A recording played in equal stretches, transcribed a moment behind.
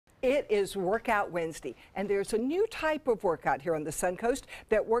It is Workout Wednesday, and there's a new type of workout here on the Suncoast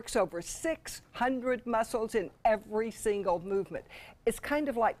that works over 600 muscles in every single movement. It's kind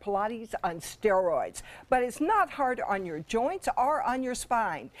of like Pilates on steroids, but it's not hard on your joints or on your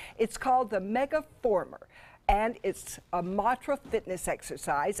spine. It's called the Megaformer. And it's a Mantra fitness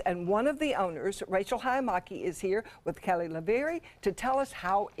exercise, and one of the owners, Rachel Hayamaki, is here with Kelly Laveri to tell us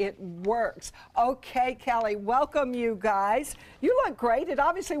how it works. Okay, Kelly, welcome you guys. You look great. It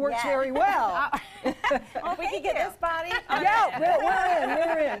obviously works very well. Well, we can get this body. Yeah,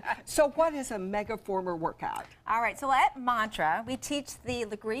 we're in. So what is a Megaformer workout? All right, so at Mantra, we teach the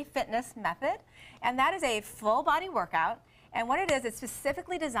Legree Fitness method, and that is a full body workout. And what it is, it's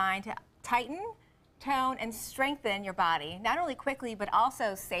specifically designed to tighten, tone, and strengthen your body, not only quickly but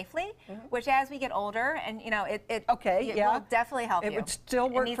also safely, which as we get older, and you know, it will definitely help you. It would still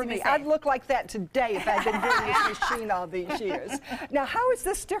work for me. I'd look like that today if I'd been doing this machine all these years. Now, how is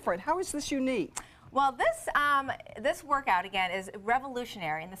this different? How is this unique? Well, this workout, again, is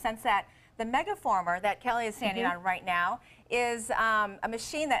revolutionary in the sense that the Megaformer that Kelly is standing on right now is a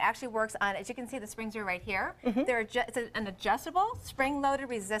machine that actually works on, as you can see, the springs are right here. It's an adjustable spring-loaded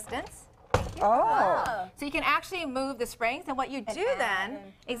resistance. Oh. So you can actually move the springs, and what you do then,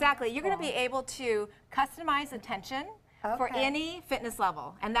 exactly, you're going to be able to customize the tension for any fitness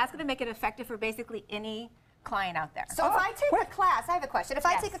level, and that's going to make it effective for basically any client out there. So if I take a class, I have a question. If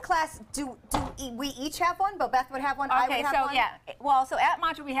I take a class, do we each have one? Beth would have one, I would have one? Yeah. Well, so at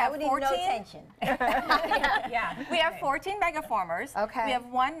Mantra we have 14. No tension. We have 14 Megaformers. Okay. We have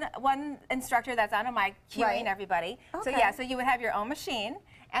one instructor that's on a mic cueing everybody. So yeah, so you would have your own machine.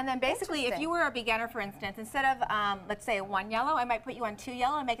 And then basically, if you were a beginner, for instance, instead of, let's say, 1 yellow, I might put you on 2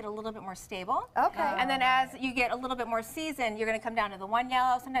 yellow and make it a little bit more stable. Okay. And then as you get a little bit more seasoned, you're going to come down to the 1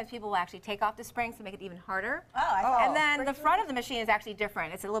 yellow. Sometimes people will actually take off the springs to make it even harder. And then the front of the machine is actually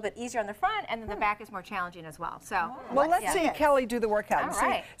different. It's a little bit easier on the front, and then the back is more challenging as well. So, well, let's see Kelly do the workout and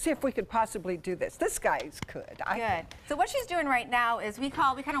All see if we could possibly do this. This guy's good. Good. So what she's doing right now is we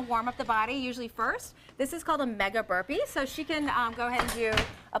kind of warm up the body usually first. This is called a mega burpee. So she can go ahead and do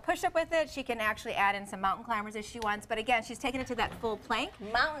a push-up with it. She can actually add in some mountain climbers if she wants. But again, she's taking it to that full plank.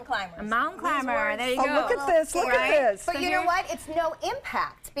 Mountain climbers. A mountain climber. There you go. Look at this. Look at this. But you know what? It's no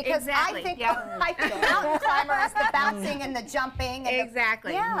impact because I think mountain climber is the bouncing and the jumping. And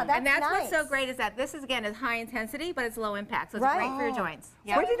exactly. Yeah, that's and that's nice. what's so great is that this is, again, is high intensity, but it's low impact. So it's great for your joints.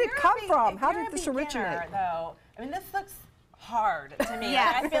 Where did it come from? How did this originate? Though, I mean, this looks hard to me.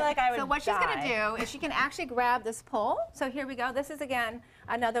 Yeah. I feel like I would So what she's going to do is she can actually grab this pole. So here we go. This is, again,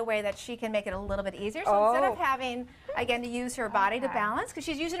 another way that she can make it a little bit easier. So instead of having, again, to use her body to balance, because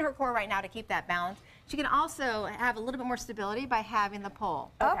she's using her core right now to keep that balance, she can also have a little bit more stability by having the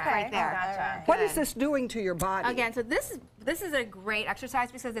pole right there. Gotcha. What is this doing to your body? Again, so this is a great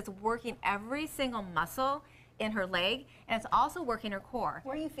exercise because it's working every single muscle in her leg, and it's also working her core.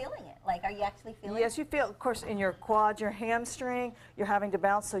 Where are you feeling it? Like, are you actually feeling it? Yes, you feel, of course, in your quad, your hamstring, you're having to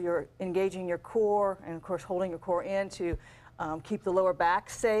bounce, so you're engaging your core, and of course, holding your core in to keep the lower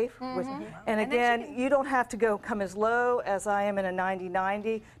back safe. And again, you don't have to come as low as I am in a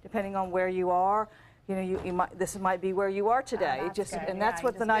 90-90, depending on where you are. You know, this might be where you are today. And that's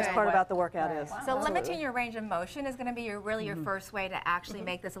what the nice part about the workout is. So limiting your range of motion is going to be really your first way to actually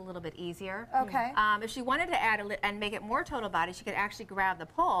make this a little bit easier. Okay. If she wanted to add and make it more total body, she could actually grab the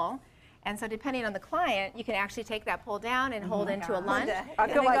pole. And so depending on the client, you can actually take that pole down and hold into a lunge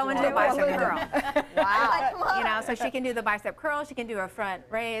and then go into a bicep curl. Wow. You know, so she can do the bicep curl, she can do a front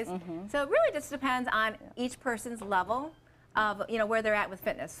raise. So it really just depends on each person's level of, you know, where they're at with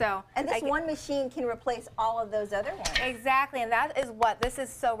fitness. So And this one machine can replace all of those other ones. exactly, and that is what this is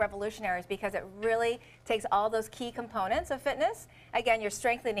so revolutionary, is because it really takes all those key components of fitness. Again, your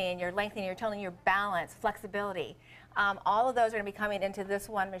strengthening, your lengthening, your toning, your balance, flexibility. All of those are going to be coming into this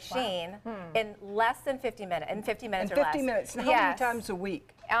one machine in less than 50 minutes, in 50 minutes or less. 50 minutes. How many times a week?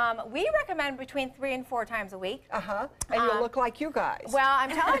 We recommend between 3 and 4 times a week. And you look like you guys. Well, I'm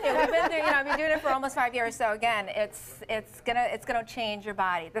telling you, we've been doing, I've been doing it for almost 5 years. So again, it's gonna change your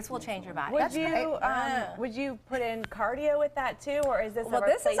body. This will change your body. Would you put in cardio with that too, or is this Well,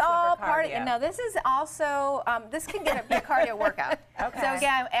 this is all part of, no, this is also, this can be a cardio workout. So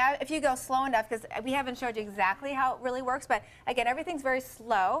again, if you go slow enough, because we haven't showed you exactly how it really works, but again, everyth's very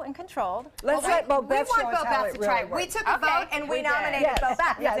slow and controlled. Let's let Bo Beth show us how it really works. We took a vote and we nominated Bo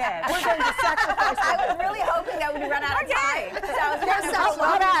Beth. Yes. We're going to sacrifice I was really hoping that we'd run out of time. So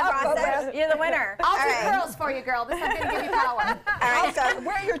You're the winner. I'll do curls for you, girl. This is going to give you power.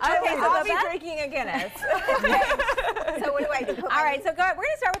 Wear your toes. Okay, so I'll be Beth? drinking a Guinness. So what do I do? All right, so we're going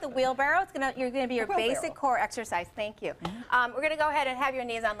to start with the wheelbarrow. You're going to be your Wheelbarrow. basic core exercise. Thank you. We're going to go ahead and have your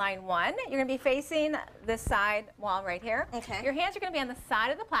knees on line 1. You're going to be facing this side wall right here. Okay. Your hands are going to be on the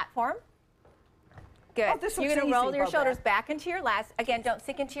side of the platform. Good. Oh, this You're looks going to roll easy, your Bobette. shoulders back into your lats. Again, don't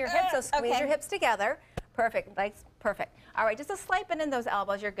sink into your hips, so squeeze Okay. your hips together. Perfect. Legs, perfect. All right, just a slight bend in those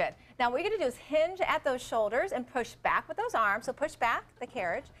elbows. You're good. Now, what you're going to do is hinge at those shoulders and push back with those arms. So push back the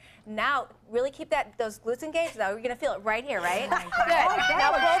carriage. Now, really keep those glutes engaged, though. You're going to feel it right here, right? Good.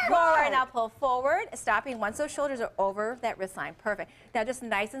 Now, pull forward. Now, pull forward, stopping once those shoulders are over that wrist line. Perfect. Now, just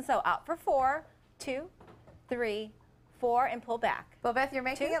nice and slow. Out for 4, 2, 3, 4, and pull back. Well, Beth, you're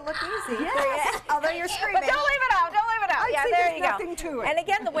making it look easy. Yes. Although you're screaming. But don't leave it out. Don't leave it out. I Yeah, think there there's you go. nothing to it. And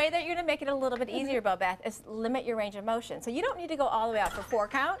again, the way that you're going to make it a little bit easier, Beth, is limit your range of motion. So you don't need to go all the way out for 4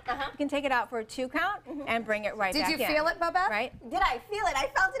 count. You can take it out for a 2 count and bring it right Did back you in. feel it, Bobette? Right? Did I feel it? I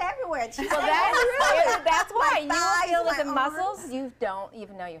felt it everywhere. She Well, said, that's why you will thighs, feel that the my muscles you don't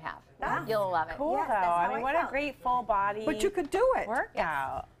even know you have. You'll love it. Cool, Yes, though. that's how I mean, I what a felt. great full body But you could do it.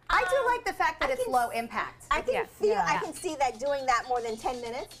 workout. I do like the fact that I it's can low impact. I can Yeah. feel. Yeah. I can see that doing that more than 10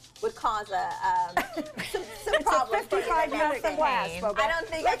 minutes would cause some problems. for you 55 the minute next day. class, Bobette. I don't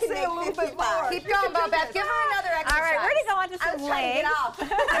think Let's I can see make a little bit 55. more. Keep going, Bobette. Give her another exercise. All right, we're going to go on to I some was trying to legs. get off.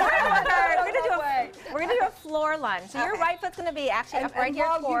 We're going to do a floor lunge. So your right foot's going to be actually And, up right and here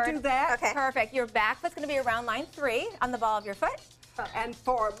while toward. you do that, Okay. Perfect. Your back foot's going to be around line 3 on the ball of your foot. and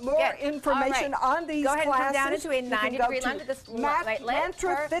for more Good. information All right. on these Go ahead and come down classes, into a you can 90-degree go to lunge with this right leg.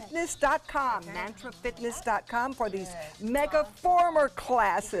 mantrafitness.com. Mantrafitness.com for these mega former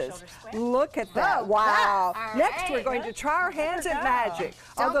classes. Look at that. Wow. All Next, we're right. going to try our hands at magic.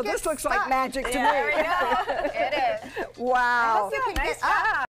 Don't Although get this looks like stuck. magic to There we me. go. It is. Wow. You can get up.